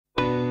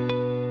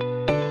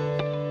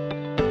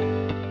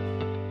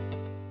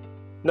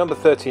Number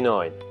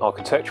 39,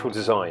 Architectural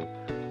Design.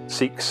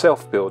 Seek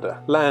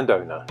self-builder,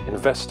 landowner,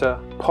 investor,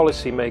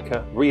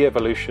 policymaker,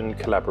 re-evolution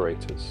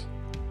collaborators.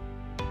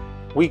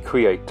 We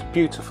create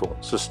beautiful,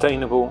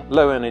 sustainable,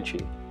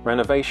 low-energy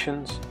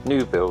renovations,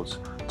 new builds,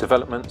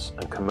 developments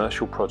and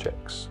commercial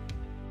projects.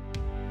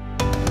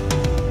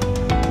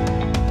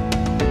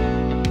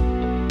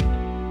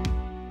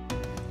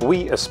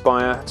 We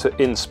aspire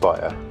to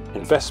inspire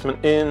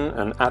investment in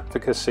and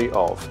advocacy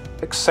of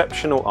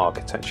exceptional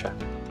architecture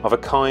of a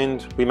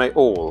kind we may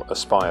all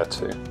aspire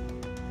to.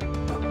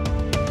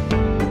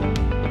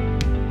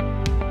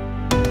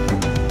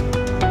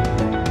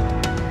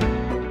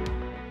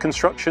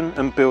 Construction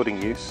and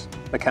building use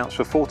accounts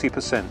for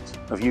 40%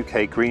 of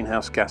UK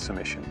greenhouse gas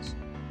emissions.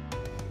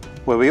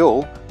 Were we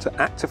all to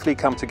actively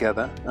come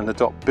together and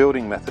adopt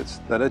building methods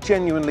that are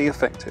genuinely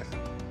effective,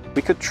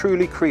 we could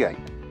truly create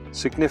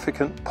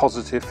significant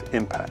positive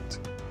impact.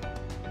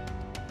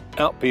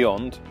 Out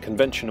beyond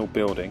conventional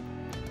building,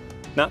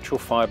 natural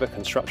fibre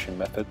construction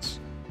methods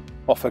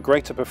offer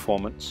greater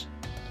performance,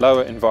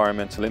 lower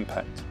environmental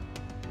impact,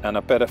 and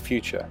a better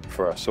future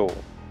for us all.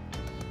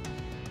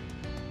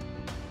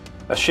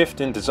 A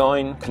shift in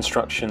design,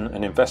 construction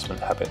and investment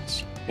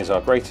habits is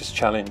our greatest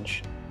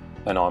challenge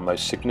and our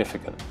most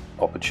significant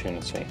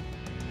opportunity.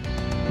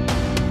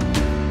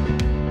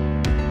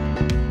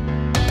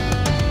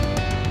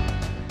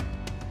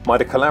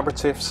 Might a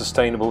collaborative,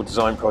 sustainable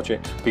design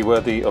project be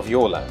worthy of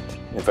your land,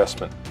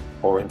 investment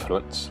or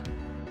influence?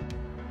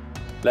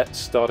 Let's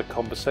start a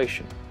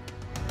conversation.